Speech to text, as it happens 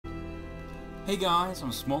Hey guys,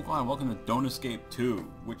 I'm Smokewadgaming and welcome to Don't Escape 2,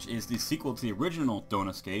 which is the sequel to the original Don't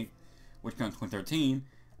Escape, which came out in 2013,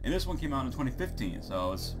 and this one came out in 2015,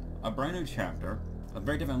 so it's a brand new chapter, a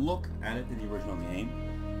very different look at it than the original game,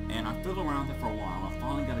 and I fiddled around with it for a while. I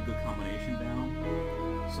finally got a good combination down,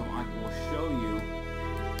 so I will show you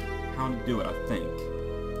how to do it, I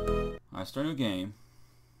think. I start a new game.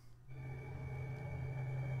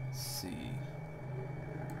 Let's see.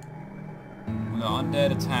 When the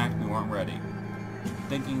undead attacked, we weren't ready.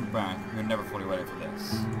 Thinking back, we were never fully ready for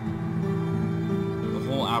this. The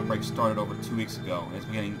whole outbreak started over 2 weeks ago, and it's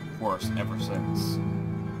been getting worse ever since.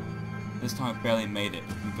 This time we barely made it.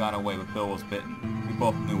 We got away, but Bill was bitten. We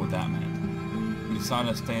both knew what that meant. We decided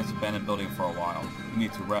to stay in this abandoned building for a while. We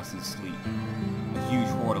need to rest and sleep. A huge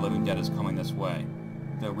horde of living dead is coming this way.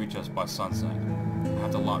 They'll reach us by sunset. I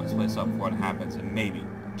have to lock this place up before it happens, and maybe,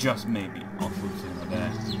 just maybe, I'll sleep sooner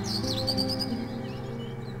today.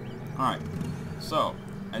 Alright, so,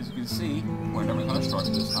 as you can see, we're never going to start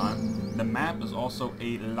this time. The map is also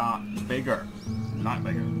a lot bigger. Not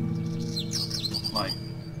bigger. Like,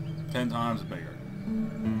 10 times bigger.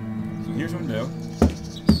 So here's what I'm going to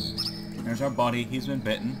do. There's our buddy, he's been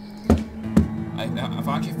bitten. If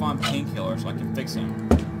I actually find painkillers, I can fix him.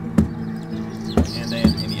 And then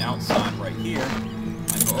in the outside right here,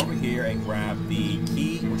 I go over here and grab the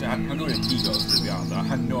key, which I have no idea where the key goes to be honest. I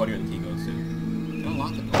have no idea where the key goes to. Did I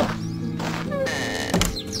lock the door?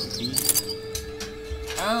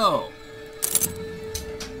 Oh!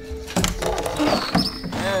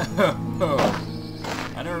 Oh!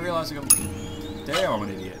 I never realized I could... Damn, I'm an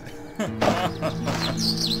idiot.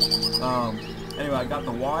 Anyway, I got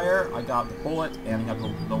the wire, I got the bullet, and I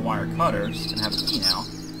got the wire cutters, and I have the key now.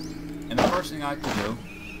 And the first thing I have to do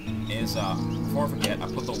is, before I forget, I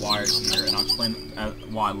put the wires here, and I'll explain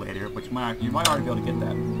why later, but you might already be able to get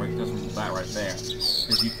that right, just from that right there.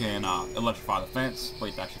 Because you can electrify the fence, but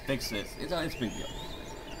you have to actually fix it. It's a big deal.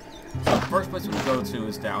 So the first place we go to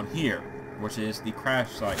is down here, which is the crash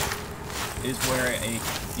site. It is where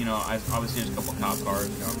obviously there's a couple of cop cars,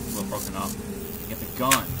 a little broken up. You get the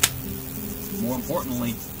gun. More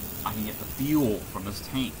importantly, I can get the fuel from this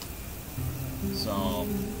tank. So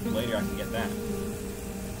later I can get that.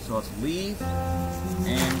 So let's leave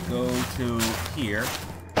and go to here,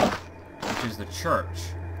 which is the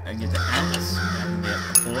church. I can get the axe, and I can get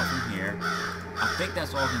the bullet from here. I think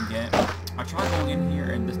that's all I can get. I tried going in here,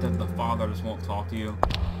 and the father just won't talk to you.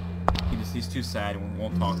 He's too sad and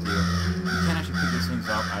won't talk to you. You can't actually pick these things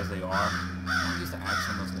up as they are. I use the axe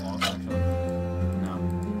on those logs, actually. No,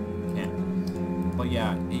 you can't. But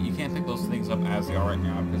yeah, you can't pick those things up as they are right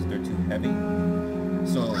now because they're too heavy.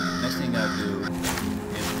 So next thing I gotta do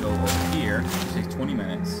is go over here, which takes 20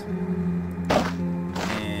 minutes,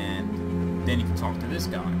 and then you can talk to this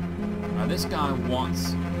guy. Now this guy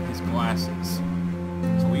wants his glasses.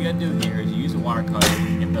 So what you gotta do here is you use a wire cutter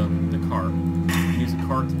to get the cart. You use the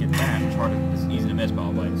cart to get that. It's easy to miss, by the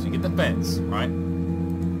way. So you get the fence, right?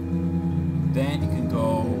 Then you can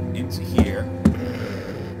go into here,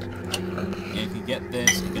 and if you get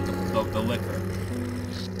this, you get the liquor.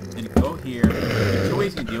 Then you go here. There's two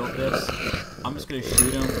ways you can deal with this. I'm just gonna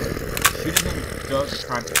shoot him. Shooting him does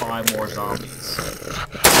attract 5 more zombies.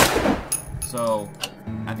 So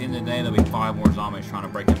at the end of the day, there'll be 5 more zombies trying to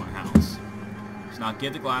break in my house. So now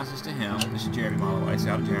give the glasses to him. This is Jeremy, by the way. Say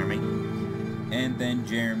out to Jeremy. And then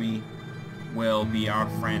Jeremy will be our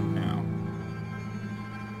friend now.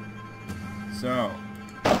 So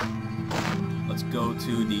let's go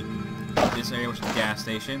to this area, which is the gas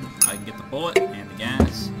station. I can get the bullet and the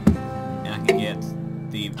gas, and I can get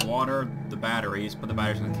the water, the batteries, put the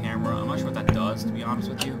batteries on the camera. I'm not sure what that does, to be honest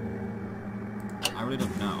with you. I really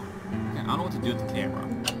don't know. Okay, I don't know what to do with the camera.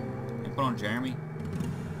 Can I put on Jeremy?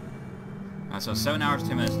 So 7 hours,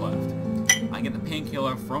 10 minutes left. I can get the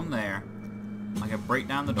painkiller from there. I can break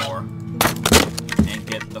down the door and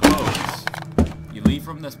get the hose. You leave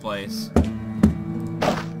from this place. I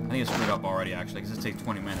think it's screwed up already, actually, because this takes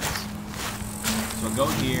 20 minutes. So go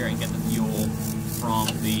here and get the fuel from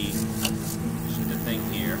the thing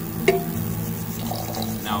here.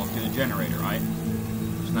 Now do the generator, right?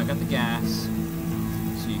 So now I got the gas.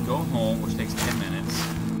 So you go home, which takes 10 minutes,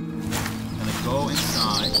 and then go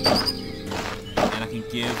inside, and I can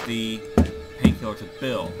give the painkiller to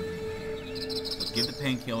Bill. So give the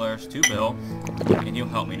painkillers to Bill, and he'll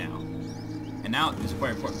help me now. And now there's a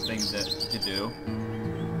very important thing to do,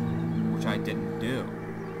 which I didn't do.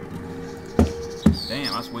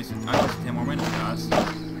 Damn, I wasted 10 more minutes, guys.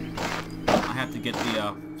 I have to get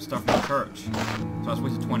the stuff from the church. So I was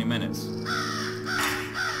wasted 20 minutes.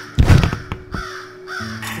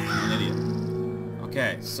 I'm an idiot.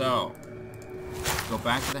 Okay, so Go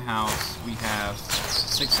back to the house. We have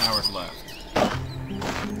 6 hours left.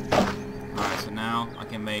 Alright, so now I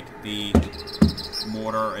can make the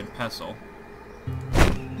mortar and pestle.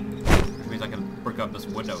 Which means I can brick up this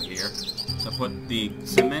window here. So I put the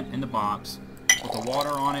cement in the box, put the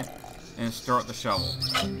water on it, and start the shovel.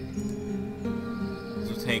 This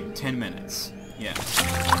will take 10 minutes. Yes.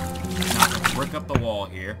 Now I can brick up the wall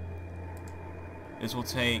here. This will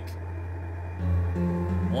take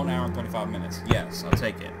 1 hour and 35 minutes. Yes, I'll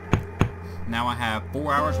take it. Now I have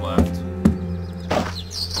 4 hours left.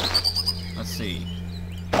 Let's see.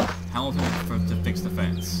 How long does it take to fix the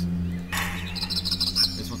fence?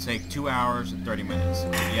 This will take 2 hours and 30 minutes.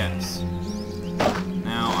 Yes.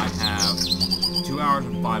 Now I have 2 hours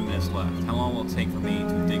and 5 minutes left. How long will it take for me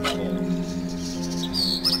to dig the hole?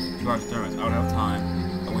 2 hours and 30 minutes. I don't have time.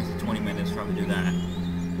 I wasted 20 minutes trying to do that.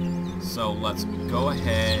 So let's go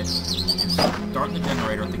ahead and start the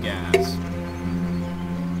generator with the gas.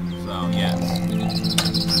 So yes.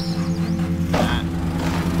 That.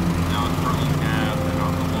 Now I currently have the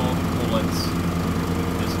alcohol, bullets,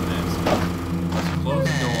 this and this. Let's close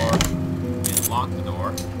the door and lock the door.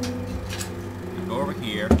 And go over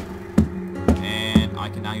here. And I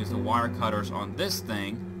can now use the wire cutters on this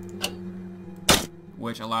thing,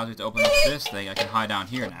 which allows me to open up this thing. I can hide down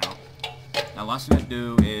here now. Now, last thing to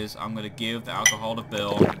do is I'm going to give the alcohol to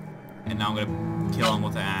Bill, and now I'm going to kill him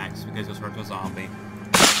with the axe because he'll turn into a zombie.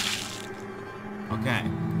 Okay.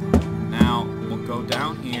 Now, we'll go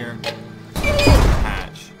down here to the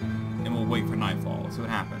hatch, and we'll wait for nightfall. Let's see what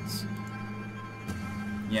happens.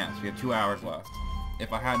 Yes, we have 2 hours left.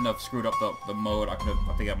 If I hadn't have screwed up the mode, I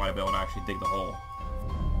think I might have been able to actually dig the hole.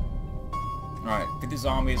 Alright, 50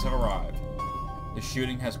 zombies have arrived. The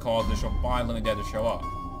shooting has caused additional 5 living dead to show up.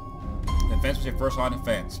 The fence was your first line of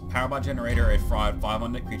defense. Powered by generator, it fried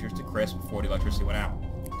 500 creatures to crisp before the electricity went out.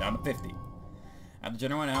 Down to 50. After the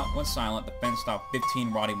generator went silent, the fence stopped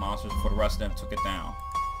 15 rotting monsters before the rest of them took it down.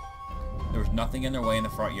 There was nothing in their way in the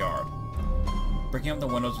front yard. Breaking up the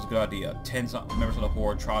windows was a good idea. 10 members of the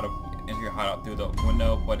horde tried to enter your hideout through the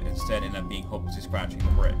window, but instead ended up being hopelessly scratching the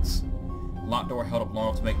bricks. The locked door held up long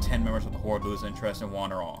enough to make 10 members of the horde lose interest and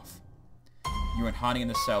wander off. You were hiding in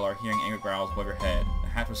the cellar, hearing angry growls above your head. The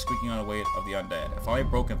hatch was squeaking on the weight of the undead. A finally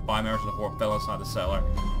broken, 5 members of the horde fell inside the cellar,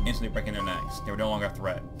 instantly breaking their necks. They were no longer a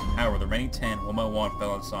threat. However, the remaining 10, one by one,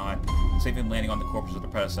 fell inside, safely landing on the corpses of their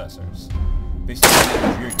predecessors.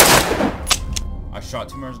 I shot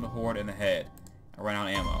 2 members of the horde in the head. I ran out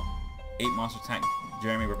of ammo. 8 monsters attacked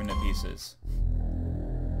Jeremy, ripping to pieces.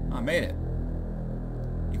 I made it.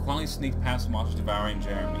 You quietly sneaked past the monsters devouring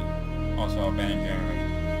Jeremy. Also, abandoned Jeremy.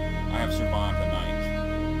 I have survived the night.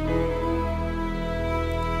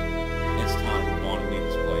 It's time we want to leave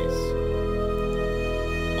this place.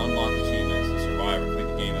 Unlock achievements and survive or complete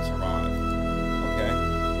the game and survive. Okay.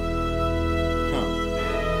 Huh.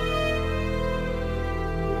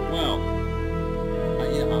 Well, I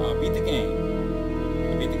beat the game.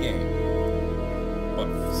 I beat the game. But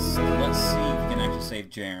let's see if we can actually save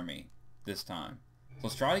Jeremy this time. So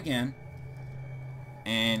let's try it again.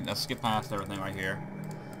 And let's skip past everything right here.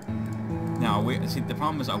 Now, see, the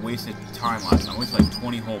problem is I wasted time last time. I wasted like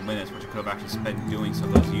 20 whole minutes, which I could have actually spent doing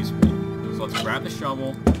something that was useful. So let's grab the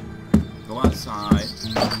shovel, go outside,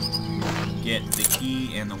 get the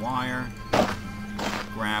key and the wire,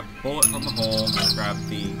 grab bullet from the hole, grab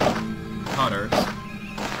the cutters.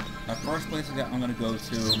 The first place that I'm going to go to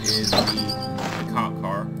is the cop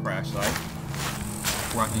car crash site,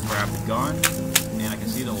 where I can grab the gun, and I can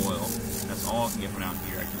see the oil. That's all I can get from down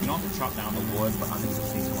here. I can also chop down the wood, but I think it'll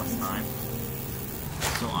take so much time.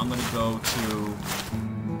 So I'm gonna go to,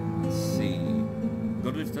 let's see,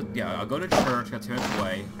 I'll go to church, got 2 minutes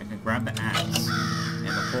away. I can grab the axe and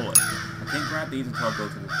the bullet. I can't grab these until I go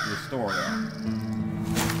to the store though.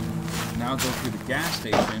 Now I'll go to the gas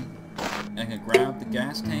station, and I can grab the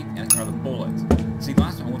gas tank and I can grab the bullet. See,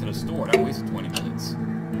 last time I went to the store, I wasted 20 minutes.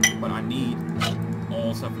 But I need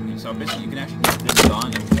all stuff from here. So basically you can actually get this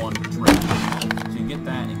done in one trip. So you can get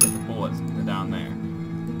that and get the bullets down there.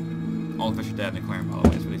 All the fish are dead in the aquarium, by the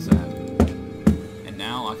way, that's what he said. And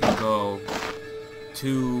now I can go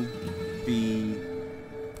to the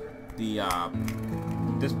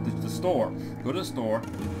store. Go to the store,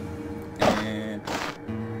 and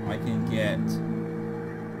I can get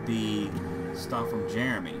the stuff from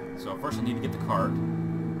Jeremy. So first I need to get the cart.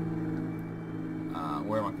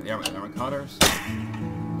 Where am I? There are my cutters.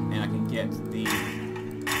 And I can get the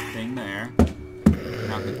thing there.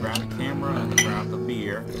 Now I can grab the camera, and I can grab the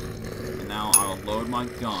beer. Now I'll load my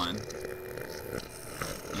gun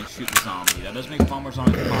and shoot the zombie. That does make farmer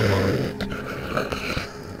zombies pop up.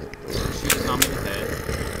 Shoot the zombie in the head.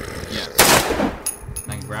 Yes.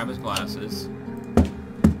 grab his glasses.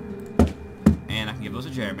 And I can give those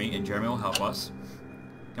to Jeremy, and Jeremy will help us.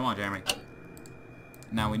 Come on, Jeremy.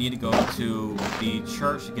 Now we need to go to the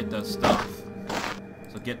church to get the stuff.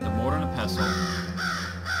 So get the mortar and the pestle.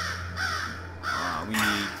 We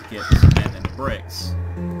need to get the cement and the bricks.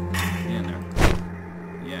 Get in there.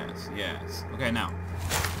 Yes, yes. Okay, now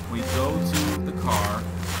we go to the car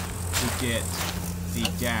to get the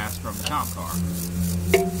gas from the cop car.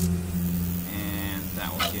 And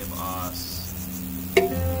that will give us...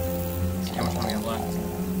 how much time we have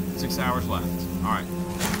left? 6 hours left. Alright.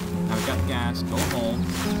 Now we've got the gas. Go home.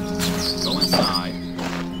 Go inside.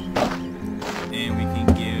 And we can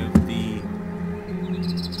give the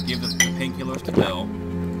painkillers to Bill.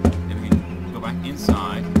 Then we can go back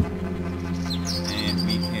inside. And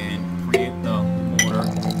we can create the mortar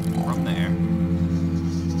from there.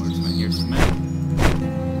 Put cement here, cement.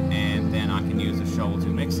 And then I can use the shovel to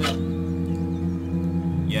mix it.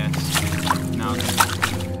 Yes. Now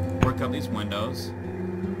work up these windows.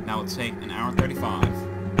 Now it'll take an hour and 35.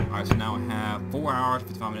 Alright, so now I have 4 hours,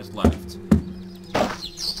 55 minutes left. I'm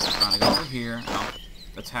gonna go over here and I'll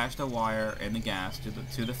attach the wire and the gas to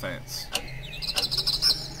the fence.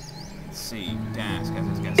 Let's see, gas,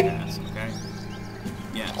 okay?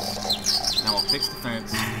 Yes. Now we'll fix the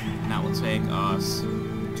fence, and that will take us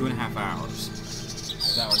 2.5 hours.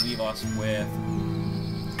 So that will leave us with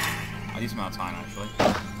a decent amount of time, actually.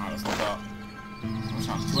 Alright, let's look up. How much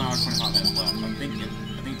time? 2 hours, 25 minutes left. I think it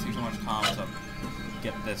takes so much time to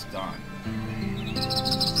get this done.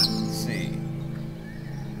 Let's see.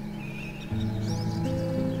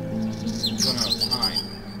 Don't know time.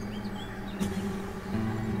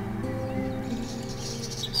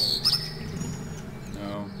 No.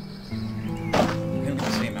 I think it's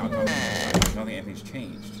the same outcome. I don't think anything's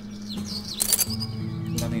changed.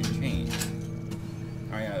 Nothing's changed.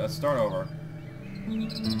 Alright, yeah, let's start over.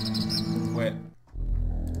 Quit.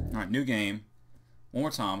 Alright, new game. One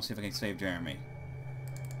more time, see if I can save Jeremy.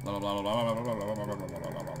 Blah, blah, blah, blah, blah, blah, blah, blah, blah, blah,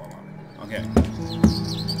 blah, blah, blah. Okay.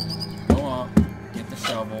 Go up, get the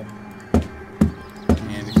shovel,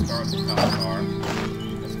 and we start the cop car.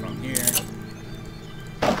 Let's come here,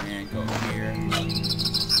 and go here.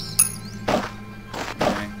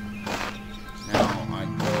 Okay. Now I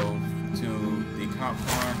go to the cop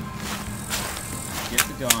car, get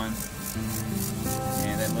the gun,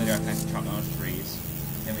 and then later I can actually chop down those trees.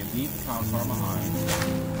 Then we leave the cop car behind,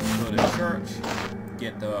 go to church,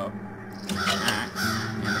 get the axe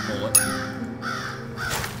and the bullet.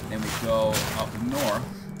 Then we go up north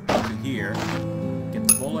to here, get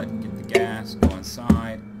the bullet, get the gas, go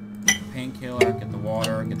inside, get the painkiller, get the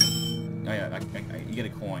water, get the... oh yeah, you get a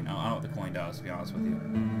coin. I don't know what the coin does, to be honest with you.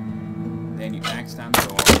 Then you axe down the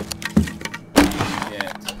door, and you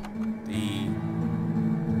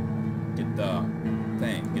get the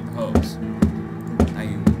thing, get the hose. Now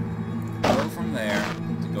you go from there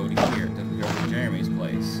to go to here, to go to Jeremy's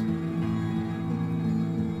place.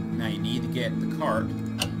 Now you need to get the cart.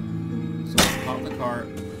 So we'll pop the cart,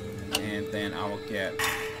 and then I will get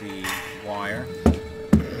the wire,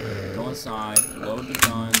 go inside, load the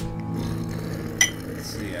gun. Let's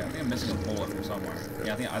see, I think I'm missing a bullet from somewhere.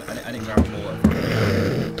 Yeah, I think I didn't grab a bullet from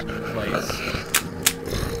the place.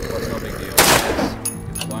 What's no big deal?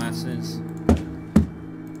 Get the glasses.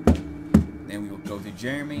 Then we will go to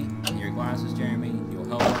Jeremy. Get your glasses, Jeremy. He will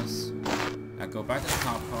help us. Now go back to the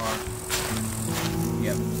cop car.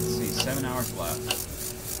 Yep, let's see, 7 hours left.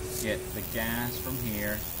 Get the gas from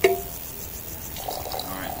here.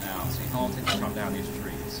 Alright, now, see how long it takes to chop down these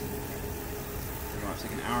trees. It's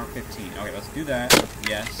like an hour and 15. Okay, let's do that.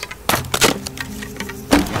 Yes.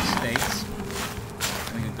 Get steaks.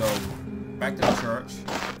 And we can go back to the church.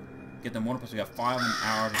 Get the mortar plus we got 5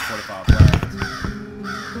 hours and 45 left.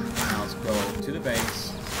 Now let's go to the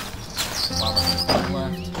base. 5 hours and 45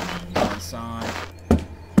 left. Go inside.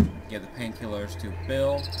 Give the painkillers to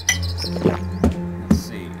Bill. Let's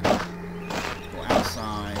see. Go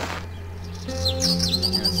outside.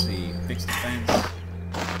 And let's see. Fix the fence.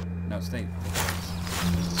 No, stay.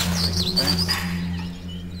 Fix the fence.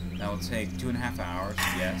 That will take 2.5 hours.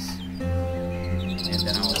 Yes. And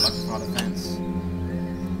then I will electrify the fence.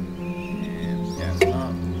 And gas it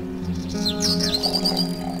up. Yes.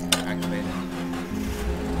 Activate it.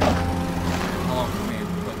 And how long for me to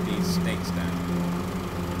put these stakes down?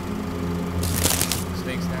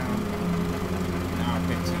 Stakes down. An hour 15.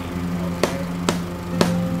 Okay.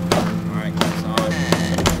 Alright, guys, on.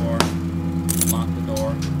 Lock the door.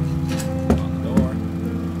 Lock the door.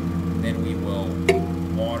 Then we will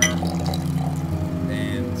water.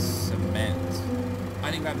 Then cement. I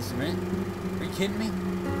didn't grab the cement. Are you kidding me?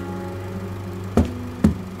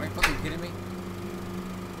 Are you fucking kidding me?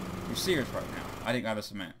 You're serious right now. I didn't grab the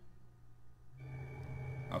cement.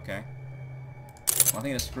 Okay. Well, I think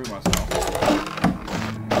I just screwed myself.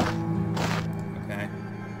 Okay.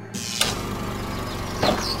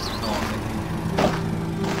 Oh, I'm thinking.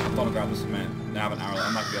 I thought I grabbed the cement. Now I have an hour left.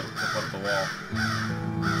 I might be able to put up the wall.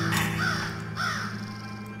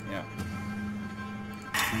 Yeah.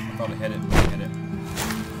 I thought I hit it.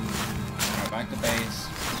 Alright, back to base.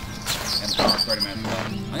 And 30 minutes left. I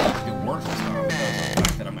think I have to do worse this time because of the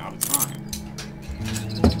fact that I'm out of time.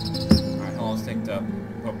 Alright, how long does it take to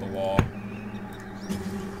put up the wall?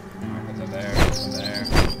 Alright, put that there,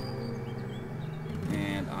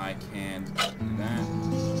 and I can do that.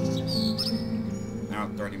 Now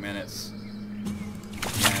 30 minutes.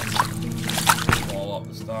 And wall up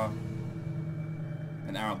the stuff.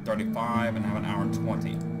 An hour and 35, and I have an hour and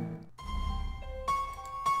 20.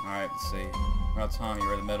 Alright, let's see. About time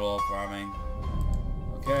you're in the middle of farming.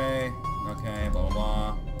 Okay, blah blah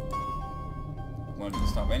blah. Want to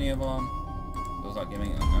stop any of them? Those not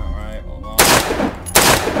giving. Alright, blah blah.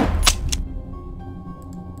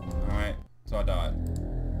 Alright, so I died.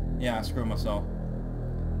 Yeah, I screwed myself.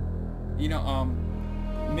 You know,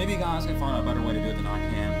 maybe guys can find a better way to do it than I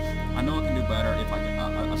can. I know I can do better if I can.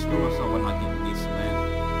 I screw myself when I need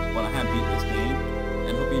cement. But I have beat this game,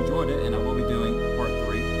 and hope you enjoyed it, and I will be doing